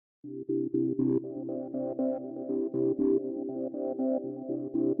For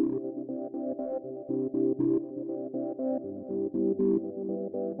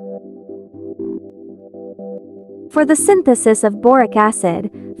the synthesis of boric acid,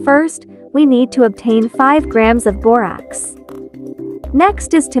 first, we need to obtain 5 grams of borax.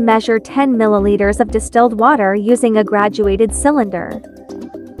 Next is to measure 10 milliliters of distilled water using a graduated cylinder.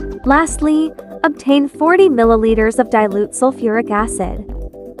 Lastly, obtain 40 milliliters of dilute sulfuric acid.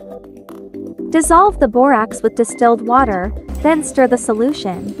 Dissolve the borax with distilled water, then stir the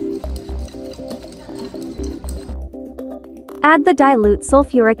solution. Add the dilute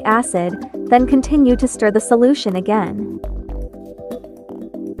sulfuric acid, then continue to stir the solution again.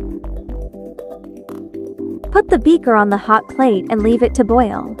 Put the beaker on the hot plate and leave it to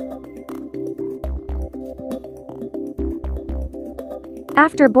boil.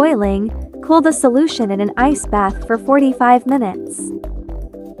 After boiling, cool the solution in an ice bath for 45 minutes.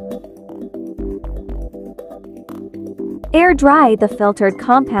 Air dry the filtered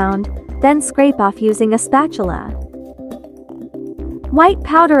compound, then scrape off using a spatula. White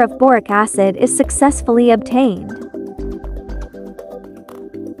powder of boric acid is successfully obtained.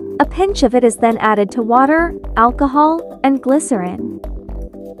 A pinch of it is then added to water, alcohol, and glycerin.